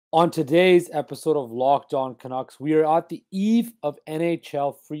On today's episode of Locked On Canucks, we are at the eve of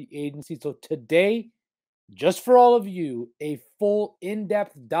NHL free agency. So today, just for all of you, a full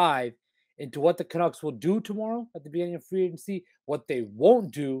in-depth dive into what the Canucks will do tomorrow at the beginning of free agency, what they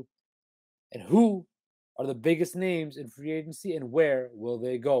won't do, and who are the biggest names in free agency and where will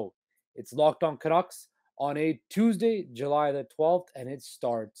they go. It's Locked On Canucks on a Tuesday, July the 12th, and it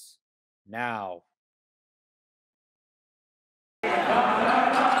starts now.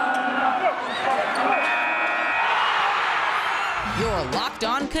 You're Locked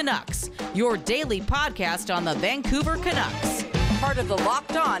On Canucks, your daily podcast on the Vancouver Canucks. Part of the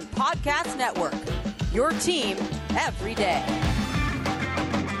Locked On Podcast Network, your team every day.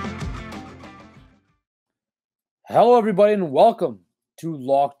 Hello, everybody, and welcome to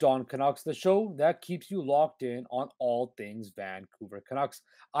Locked On Canucks, the show that keeps you locked in on all things Vancouver Canucks.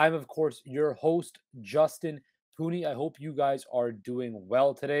 I'm, of course, your host, Justin Pooney. I hope you guys are doing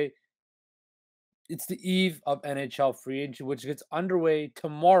well today. It's the eve of NHL free agency, which gets underway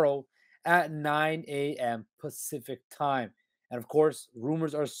tomorrow at 9 a.m. Pacific time. And of course,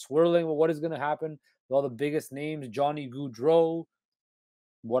 rumors are swirling about what is going to happen with all the biggest names. Johnny Gaudreau.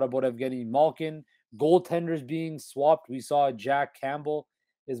 What about Evgeny Malkin? Goaltenders being swapped. We saw Jack Campbell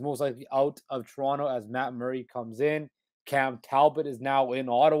is most likely out of Toronto as Matt Murray comes in. Cam Talbot is now in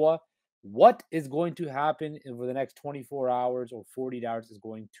Ottawa. What is going to happen over the next 24 hours or 48 hours is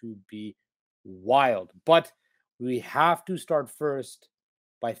going to be wild. But we have to start first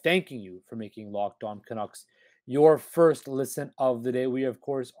by thanking you for making Locked On Canucks your first listen of the day. We, of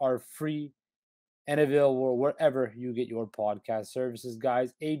course, are free and available wherever you get your podcast services,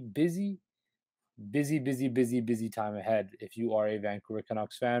 guys. A busy time ahead if you are a Vancouver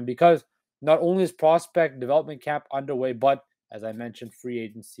Canucks fan, because not only is prospect development camp underway, but as I mentioned, free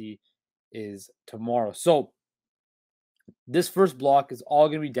agency is tomorrow. So this first block is all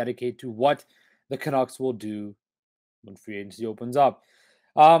going to be dedicated to what the Canucks will do when free agency opens up.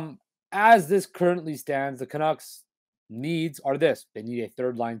 As this currently stands, the Canucks' needs are this. They need a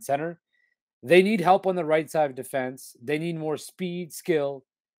third line center. They need help on the right side of defense. They need more speed, skill,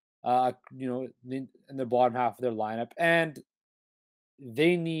 in the bottom half of their lineup. And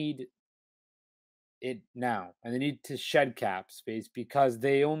they need it now. And they need to shed cap space because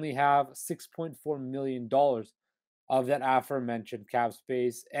they only have $6.4 million of that aforementioned cap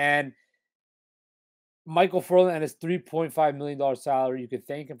space. And Michael Furlan and his $3.5 million salary, you could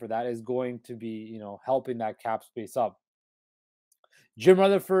thank him for that, is going to be, helping that cap space up. Jim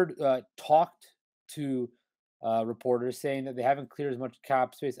Rutherford talked to reporters saying that they haven't cleared as much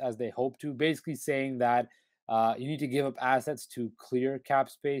cap space as they hope to, basically saying that you need to give up assets to clear cap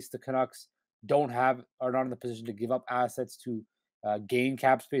space. The Canucks are not in the position to give up assets to gain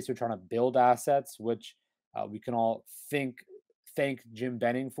cap space. They're trying to build assets, which we can all thank Jim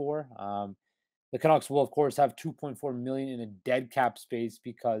Benning for. The Canucks will, of course, have $2.4 million in a dead cap space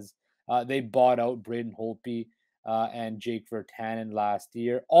because they bought out Braden Holtby and Jake Virtanen last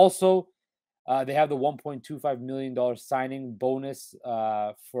year. Also, they have the $1.25 million signing bonus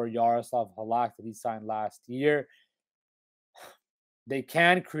for Yaroslav Halak that he signed last year. They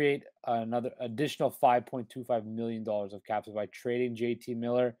can create another additional $5.25 million of cap space by trading JT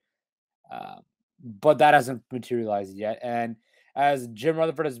Miller, but that hasn't materialized yet. And as Jim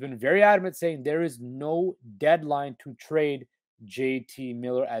Rutherford has been very adamant saying, there is no deadline to trade JT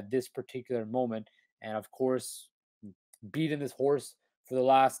Miller at this particular moment. And of course, beating this horse for the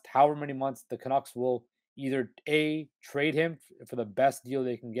last however many months, the Canucks will either A, trade him for the best deal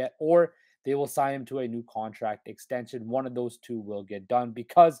they can get, or they will sign him to a new contract extension. One of those two will get done,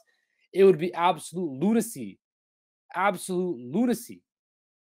 because it would be absolute lunacy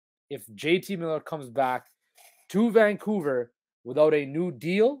if JT Miller comes back to Vancouver without a new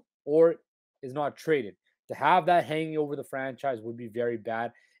deal or is not traded. To have that hanging over the franchise would be very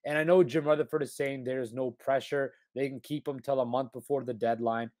bad. And I know Jim Rutherford is saying there's no pressure. They can keep him till a month before the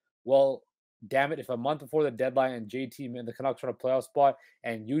deadline. Well, damn it, if a month before the deadline and the Canucks are in a playoff spot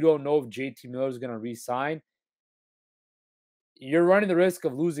and you don't know if JT Miller is going to re-sign, you're running the risk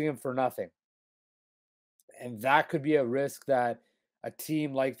of losing him for nothing. And that could be a risk that a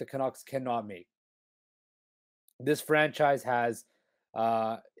team like the Canucks cannot make. This franchise is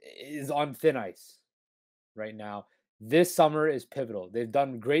on thin ice right now. This summer is pivotal. They've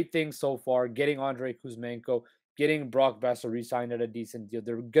done great things so far, getting Andrei Kuzmenko, getting Brock Besser re-signed at a decent deal.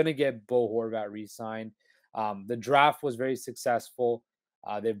 They're going to get Bo Horvat re-signed. The draft was very successful.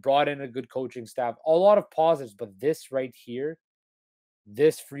 They've brought in a good coaching staff, a lot of positives, but this right here,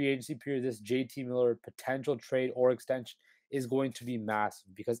 this free agency period, this JT Miller potential trade or extension is going to be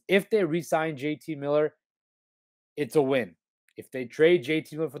massive, because if they re-sign JT Miller, it's a win. If they trade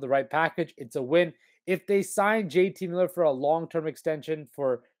JT Miller for the right package, it's a win. If they sign JT Miller for a long-term extension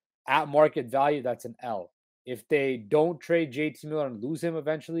for at market value, that's an L. If they don't trade JT Miller and lose him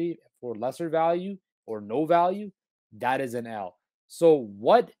eventually for lesser value or no value, that is an L. So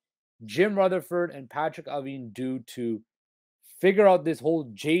what Jim Rutherford and Patrick Allvin do to figure out this whole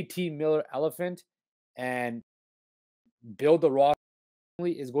JT Miller elephant and build the roster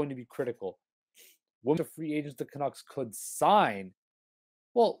is going to be critical. What the free agents the Canucks could sign?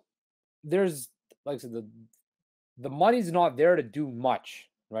 Well, there's, like I said, the money's not there to do much,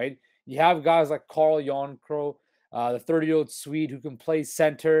 right? You have guys like Carl Jonkro, the 30-year-old Swede who can play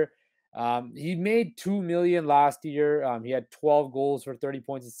center. He made $2 million last year. He had 12 goals for 30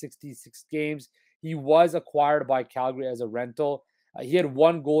 points in 66 games. He was acquired by Calgary as a rental. He had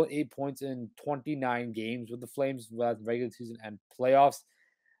 1 goal and 8 points in 29 games with the Flames, with regular season and playoffs.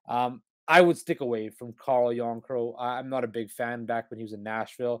 I would stick away from Carl Jonkro. I'm not a big fan back when he was in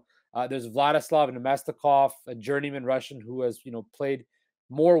Nashville. There's Vladislav Nemestikov, a journeyman Russian who has, played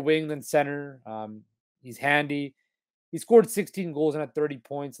more wing than center. He's handy. He scored 16 goals and had 30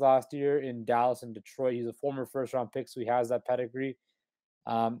 points last year in Dallas and Detroit. He's a former first-round pick, so he has that pedigree.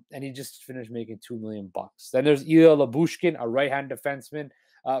 And he just finished making $2 million. Then there's Ilya Labushkin, a right-hand defenseman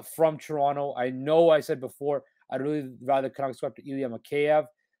from Toronto. I know I said before I'd really rather Canucks go up to Ilya Mikheyev,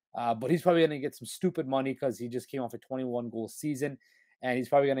 but he's probably going to get some stupid money because he just came off a 21-goal season, and he's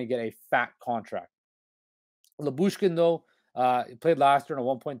probably going to get a fat contract. Labushkin, though, he played last year on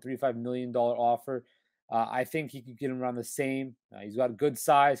a $1.35 million offer. I think he could get him around the same. He's got good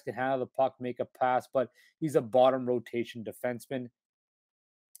size, can handle the puck, make a pass, but he's a bottom rotation defenseman.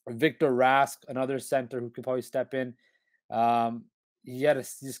 Victor Rask, another center who could probably step in.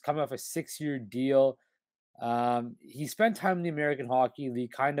 He's coming off a 6-year deal. He spent time in the American Hockey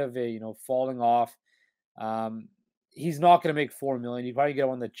League, kind of falling off. He's not going to make $4 million. You probably get him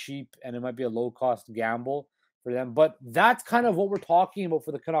on the cheap, and it might be a low-cost gamble for them. But that's kind of what we're talking about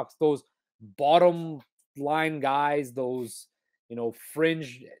for the Canucks. Those bottom line guys, those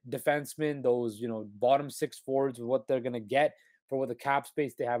fringe defensemen, those bottom six forwards with what they're going to get for what the cap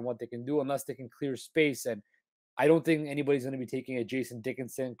space they have and what they can do, unless they can clear space. And I don't think anybody's going to be taking a Jason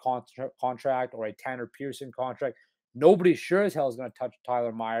Dickinson contract or a Tanner Pearson contract. Nobody sure as hell is going to touch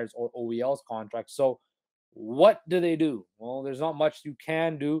Tyler Myers or OEL's contract. So what do? Well, there's not much you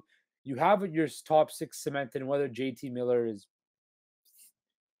can do. You have your top six cemented, and whether JT Miller is...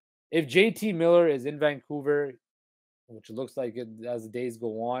 If JT Miller is in Vancouver, which it looks like it as the days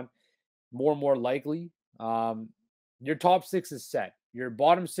go on, more and more likely, your top six is set. Your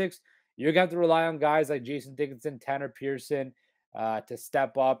bottom six, you're going to have to rely on guys like Jason Dickinson, Tanner Pearson to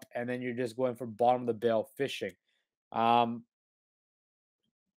step up, and then you're just going for bottom of the barrel fishing. I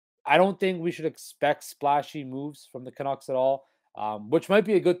don't think we should expect splashy moves from the Canucks at all, which might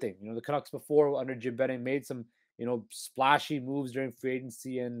be a good thing. The Canucks before under Jim Benning made some splashy moves during free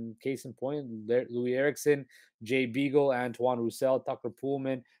agency, and case in point, Louis Eriksson, Jay Beagle, Antoine Roussel, Tucker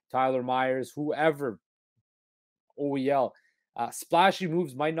Poolman, Tyler Myers, whoever, OEL. Splashy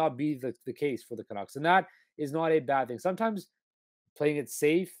moves might not be the case for the Canucks, and that is not a bad thing. Sometimes playing it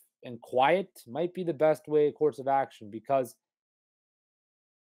safe and quiet might be the best course of action, because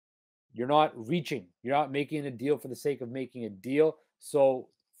you're not reaching. You're not making a deal for the sake of making a deal. So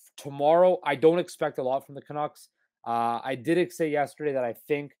tomorrow, I don't expect a lot from the Canucks. I did say yesterday that I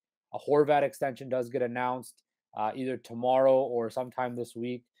think a Horvat extension does get announced either tomorrow or sometime this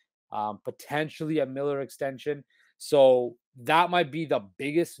week, potentially a Miller extension. So that might be the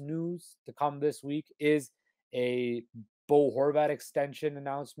biggest news to come this week, is a Bo Horvat extension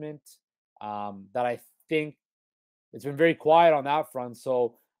announcement that I think it's been very quiet on that front.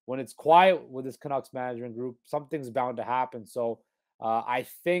 So when it's quiet with this Canucks management group, something's bound to happen. So I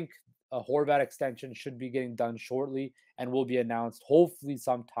think a Horvat extension should be getting done shortly and will be announced hopefully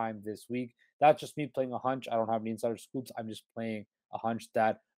sometime this week. That's just me playing a hunch. I don't have any insider scoops. I'm just playing a hunch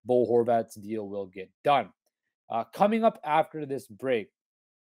that Bo Horvat's deal will get done. Coming up after this break,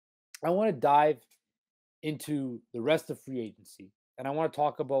 I want to dive into the rest of free agency. And I want to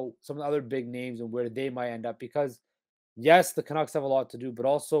talk about some of the other big names and where they might end up, because yes, the Canucks have a lot to do, but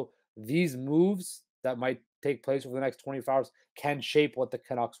also these moves that might take place over the next 24 hours can shape what the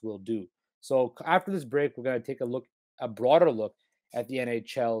Canucks will do. So after this break, we're going to take a broader look at the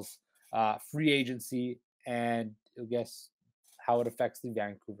NHL's free agency and I guess how it affects the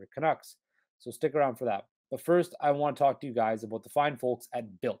Vancouver Canucks. So stick around for that. But first, I want to talk to you guys about the fine folks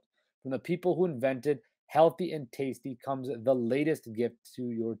at Built. From the people who invented healthy and tasty comes the latest gift to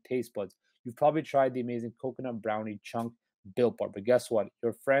your taste buds. You've probably tried the amazing coconut brownie chunk Built Bar, but guess what?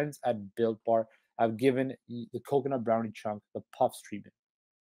 Your friends at Built Bar I've given the coconut brownie chunk the puffs treatment.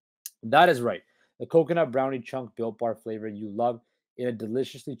 That is right. The coconut brownie chunk Built Bar flavor you love in a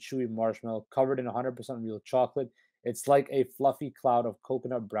deliciously chewy marshmallow covered in 100% real chocolate. It's like a fluffy cloud of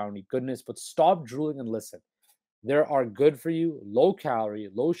coconut brownie goodness, but stop drooling and listen. There are good for you, low calorie,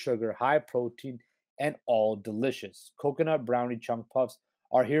 low sugar, high protein, and all delicious. Coconut brownie chunk puffs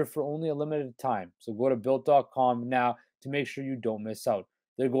are here for only a limited time. So go to built.com now to make sure you don't miss out.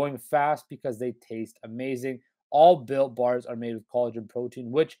 They're going fast because they taste amazing. All Built bars are made with collagen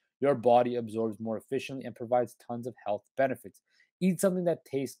protein, which your body absorbs more efficiently and provides tons of health benefits. Eat something that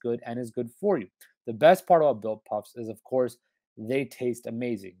tastes good and is good for you. The best part about Built Puffs is, of course, they taste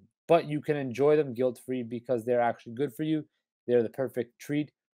amazing, but you can enjoy them guilt free because they're actually good for you. They're the perfect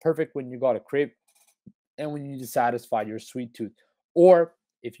treat, perfect when you got a crave and when you need to satisfy your sweet tooth, or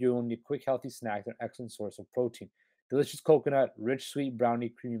if you only need a quick, healthy snack, they're an excellent source of protein. Delicious coconut, rich, sweet brownie,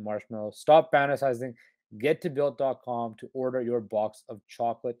 creamy marshmallow. Stop fantasizing. Get to built.com to order your box of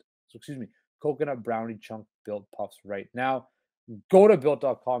coconut brownie chunk Built Puffs right now. Go to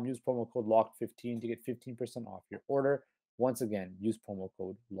built.com, use promo code LOCK15 to get 15% off your order. Once again, use promo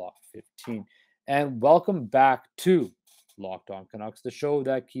code LOCK15. And welcome back to Locked On Canucks, the show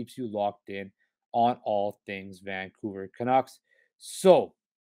that keeps you locked in on all things Vancouver Canucks. So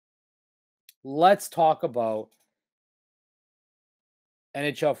let's talk about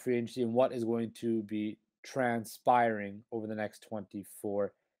NHL free agency and what is going to be transpiring over the next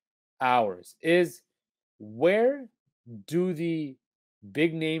 24 hours. Is where do the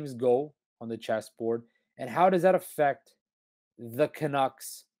big names go on the chessboard, and how does that affect the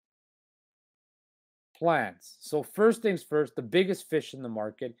Canucks' plans? So first things first, the biggest fish in the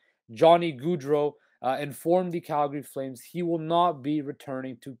market, Johnny Gaudreau, informed the Calgary Flames he will not be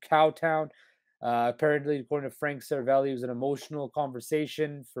returning to Cowtown. Apparently, according to Frank Cervelli, it was an emotional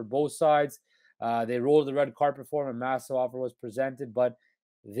conversation for both sides. They rolled the red carpet for him, a massive offer was presented, but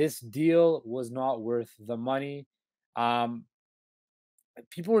this deal was not worth the money. Um,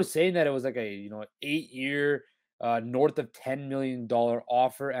 People were saying that it was like a 8-year, north of $10 million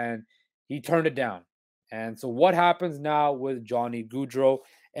offer, and he turned it down. And so, what happens now with Johnny Gaudreau,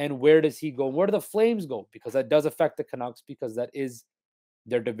 and where does he go? Where do the Flames go? Because that does affect the Canucks, because that is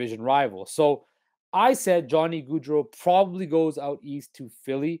their division rival. So, I said Johnny Gaudreau probably goes out east to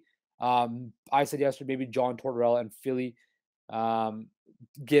Philly. I said yesterday maybe John Tortorella and Philly um,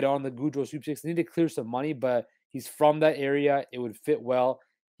 get on the Gaudreau sweepstakes. They need to clear some money, but he's from that area. It would fit well.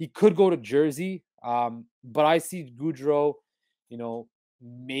 He could go to Jersey, but I see Gaudreau,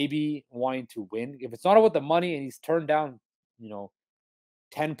 maybe wanting to win. If it's not about the money and he's turned down,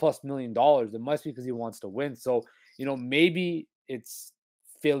 10+ million dollars, it must be because he wants to win. So, maybe it's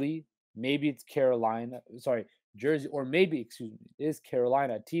Philly, maybe it's Jersey, or maybe, excuse me, it is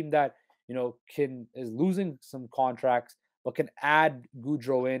Carolina, a team that, is losing some contracts, but can add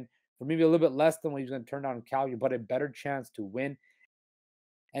Gaudreau in for maybe a little bit less than what he's going to turn down in Calgary, but a better chance to win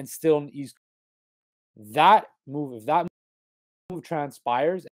and still in the East. If that move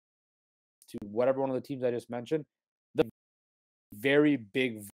transpires to whatever one of the teams I just mentioned, the very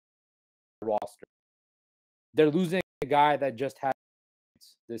big roster. They're losing a guy that just had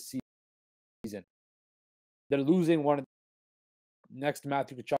this season. They're losing one of next to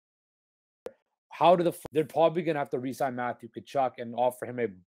Matthew Tkachuk. They're probably going to have to re-sign Matthew Tkachuk and offer him a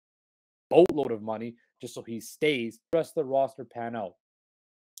boatload of money just so he stays. The rest of the roster pan out.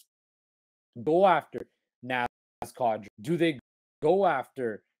 Go after Nazem Kadri. Do they go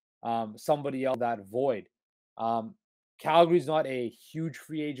after somebody else that void? Calgary's not a huge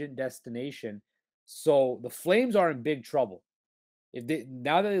free agent destination, so the Flames are in big trouble.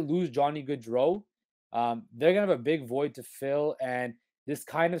 Now that they lose Johnny Gaudreau, they're gonna have a big void to fill, and this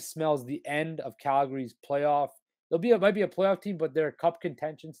kind of smells the end of Calgary's playoff. Might be a playoff team, but their cup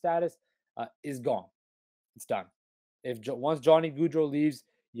contention status is gone. It's done. Once Johnny Gaudreau leaves,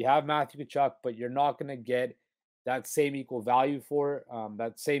 you have Matthew Tkachuk, but you're not going to get that same equal value for You're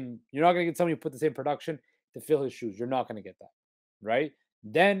not going to get somebody who put the same production to fill his shoes. You're not going to get that, right?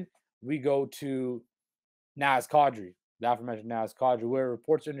 Then we go to Nazem Kadri, the aforementioned Nazem Kadri, where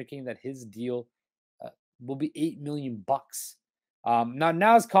reports are indicating that his deal will be $8 million. Now,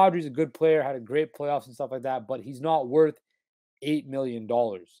 Nazem Kadri is a good player, had a great playoffs and stuff like that, but he's not worth $8 million.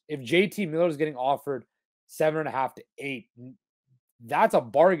 If JT Miller is getting offered 7.5 to 8, that's a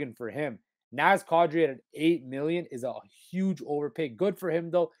bargain for him. Nazem Kadri at $8 million is a huge overpay. Good for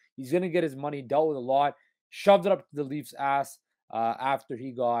him though. He's gonna get his money. Dealt with a lot. Shoved it up to the Leafs' ass after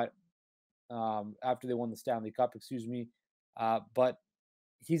they won the Stanley Cup. Excuse me. But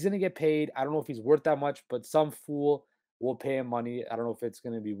he's gonna get paid. I don't know if he's worth that much, but some fool will pay him money. I don't know if it's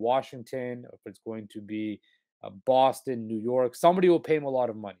going to be Washington, or if it's going to be Boston, New York. Somebody will pay him a lot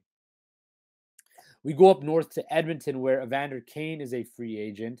of money. We go up north to Edmonton, where Evander Kane is a free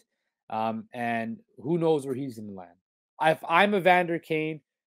agent, and who knows where he's going to land. If I'm Evander Kane,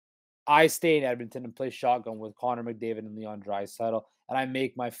 I stay in Edmonton and play shotgun with Connor McDavid and Leon Draisaitl, and I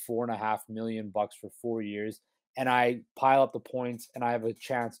make my $4.5 million for 4 years, and I pile up the points, and I have a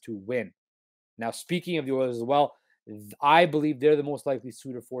chance to win. Now, speaking of the Oilers as well, I believe they're the most likely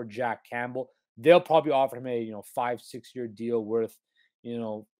suitor for Jack Campbell. They'll probably offer him a 5-6 year deal worth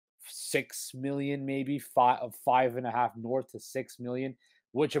 6 million, maybe 5.5 north to 6 million,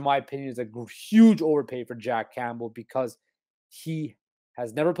 which in my opinion is a huge overpay for Jack Campbell because he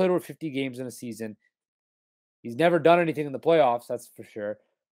has never played over 50 games in a season. He's never done anything in the playoffs, that's for sure.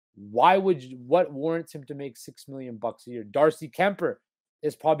 What warrants him to make $6 million a year? Darcy Kuemper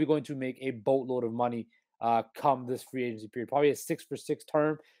is probably going to make a boatload of money come this free agency period. Probably a 6-for-6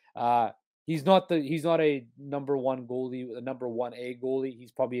 term. He's not a number one goalie, a number 1A goalie.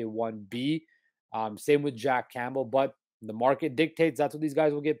 He's probably a 1B. Same with Jack Campbell, but the market dictates that's what these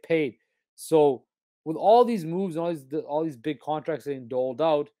guys will get paid. So with all these moves and all these big contracts getting doled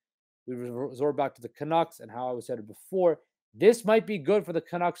out, we resort back to the Canucks and how I said it before. This might be good for the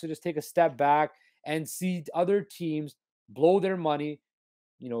Canucks to just take a step back and see other teams blow their money,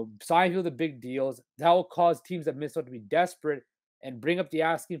 sign the big deals. That will cause teams that miss out to be desperate and bring up the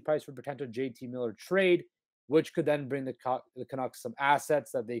asking price for potential JT Miller trade, which could then bring the Canucks some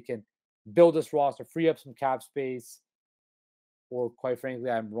assets that they can build this roster, free up some cap space. Or quite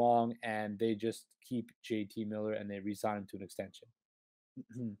frankly, I'm wrong, and they just keep JT Miller and they re-sign him to an extension.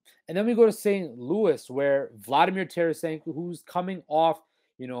 And then we go to St. Louis, where Vladimir Tarasenko, who's coming off,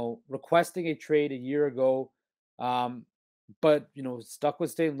 requesting a trade a year ago, but stuck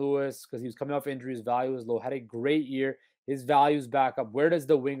with St. Louis because he was coming off injury. His value was low. Had a great year. His value's back up. Where does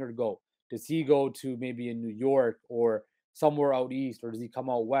the winger go? Does he go to maybe in New York or somewhere out east, or does he come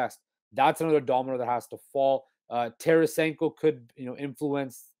out west? That's another domino that has to fall. Tarasenko could,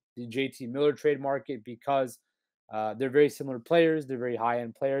 influence the JT Miller trade market because they're very similar players. They're very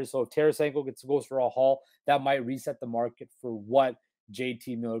high-end players. So if Tarasenko goes for a haul, that might reset the market for what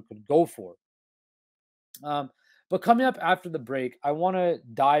JT Miller could go for. But coming up after the break, I want to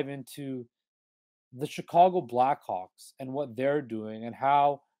dive into the Chicago Blackhawks and what they're doing and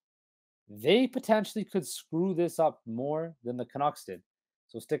how they potentially could screw this up more than the Canucks did.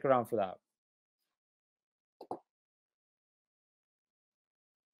 So stick around for that.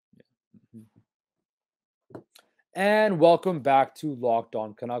 And welcome back to Locked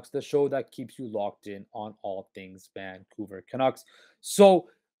On Canucks, the show that keeps you locked in on all things Vancouver Canucks. So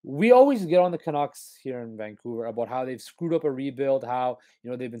we always get on the Canucks here in Vancouver about how they've screwed up a rebuild, how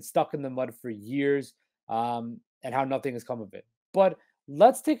they've been stuck in the mud for years, and how nothing has come of it. But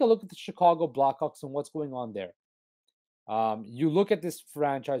let's take a look at the Chicago Blackhawks and what's going on there. You look at this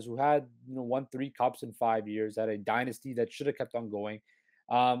franchise who had won 3 cups in 5 years, had a dynasty that should have kept on going,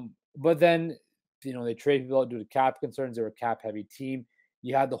 but then they traded people out due to cap concerns. They were a cap-heavy team.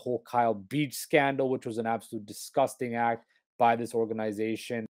 You had the whole Kyle Beach scandal, which was an absolute disgusting act by this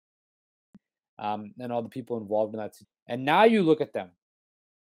organization, and all the people involved in that. And now you look at them.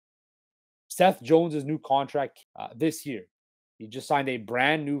 Seth Jones' new contract this year. He just signed a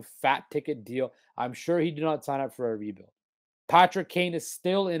brand new fat ticket deal. I'm sure he did not sign up for a rebuild. Patrick Kane is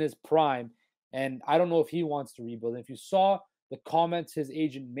still in his prime, and I don't know if he wants to rebuild. And if you saw the comments his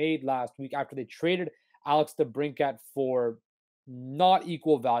agent made last week after they traded Alex DeBrincat for not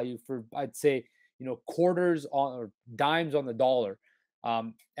equal value, for I'd say quarters on or dimes on the dollar,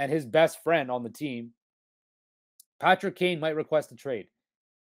 and his best friend on the team, Patrick Kane might request a trade.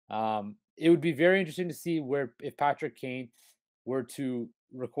 It would be very interesting to see if Patrick Kane were to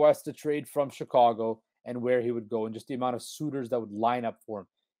request a trade from Chicago and where he would go, and just the amount of suitors that would line up for him.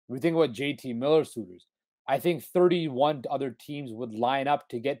 If we think about JT Miller suitors, I think 31 other teams would line up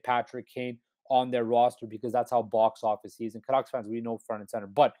to get Patrick Kane on their roster because that's how box office he is. And Canucks fans, we know front and center.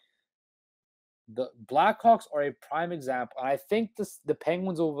 But the Blackhawks are a prime example. And I think the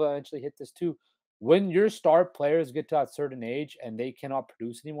Penguins will eventually hit this too. When your star players get to a certain age and they cannot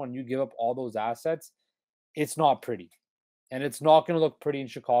produce anymore and you give up all those assets, it's not pretty. And it's not going to look pretty in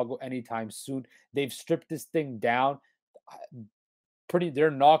Chicago anytime soon. They've stripped this thing down.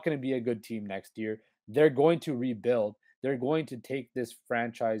 They're not going to be a good team next year. They're going to rebuild. They're going to take this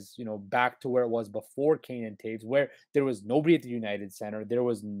franchise, back to where it was before Kane and Taves, where there was nobody at the United Center. There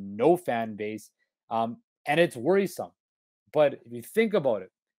was no fan base. And it's worrisome. But if you think about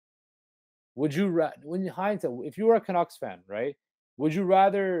it, when in hindsight, if you were a Canucks fan, right, would you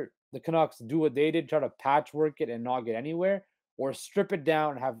rather the Canucks do what they did, try to patchwork it and not get anywhere, or strip it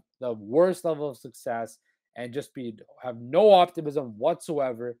down, have the worst level of success, and just have no optimism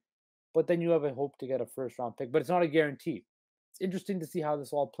whatsoever. But then you have a hope to get a first round pick, but it's not a guarantee. It's interesting to see how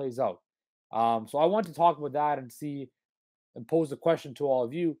this all plays out. So I want to talk about that and pose a question to all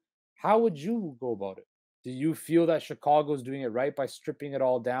of you. How would you go about it? Do you feel that Chicago's doing it right by stripping it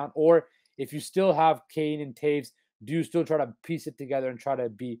all down? Or if you still have Kane and Taves, do you still try to piece it together and try to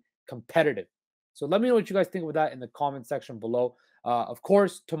be competitive? So let me know what you guys think about that in the comment section below. Of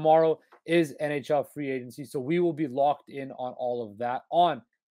course, tomorrow is NHL free agency, so we will be locked in on all of that on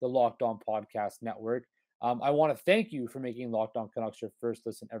the Locked On Podcast Network. I want to thank you for making Locked On Canucks your first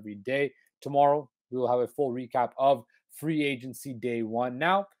listen every day. Tomorrow, we will have a full recap of free agency day one.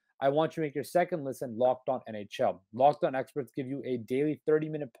 Now, I want you to make your second listen Locked On NHL. Locked On experts give you a daily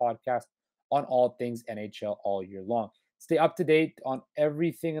 30-minute podcast on all things NHL all year long. Stay up to date on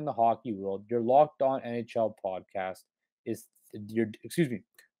everything in the hockey world. Your Locked On NHL podcast is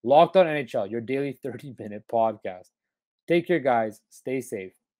Locked On NHL, your daily 30-minute podcast. Take care, guys. Stay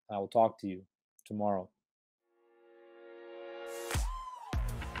safe. I will talk to you tomorrow.